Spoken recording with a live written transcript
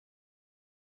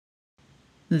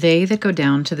They that go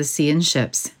down to the sea in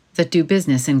ships, that do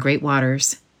business in great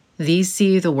waters, these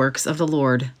see the works of the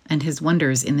Lord and his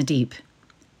wonders in the deep.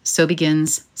 So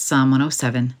begins Psalm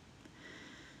 107.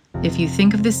 If you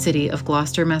think of the city of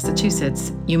Gloucester,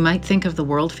 Massachusetts, you might think of the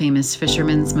world-famous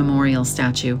Fisherman's Memorial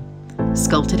statue.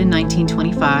 Sculpted in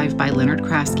 1925 by Leonard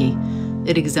Kraske,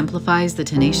 it exemplifies the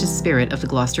tenacious spirit of the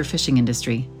Gloucester fishing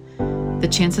industry. The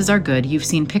chances are good you've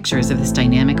seen pictures of this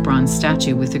dynamic bronze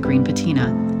statue with the green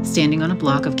patina, standing on a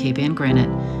block of Cape Ann granite,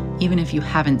 even if you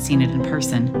haven't seen it in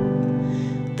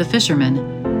person. The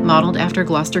fisherman, modeled after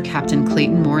Gloucester captain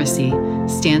Clayton Morrissey,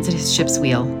 stands at his ship's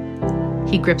wheel.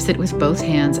 He grips it with both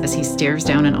hands as he stares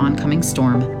down an oncoming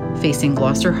storm, facing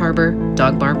Gloucester Harbor,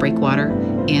 Dog Bar Breakwater,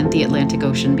 and the Atlantic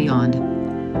Ocean beyond.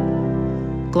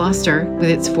 Gloucester,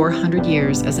 with its 400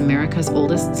 years as America's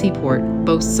oldest seaport,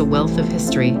 boasts a wealth of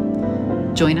history.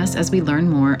 Join us as we learn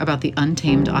more about the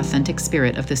untamed, authentic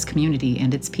spirit of this community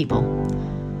and its people.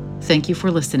 Thank you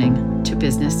for listening to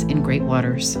Business in Great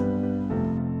Waters.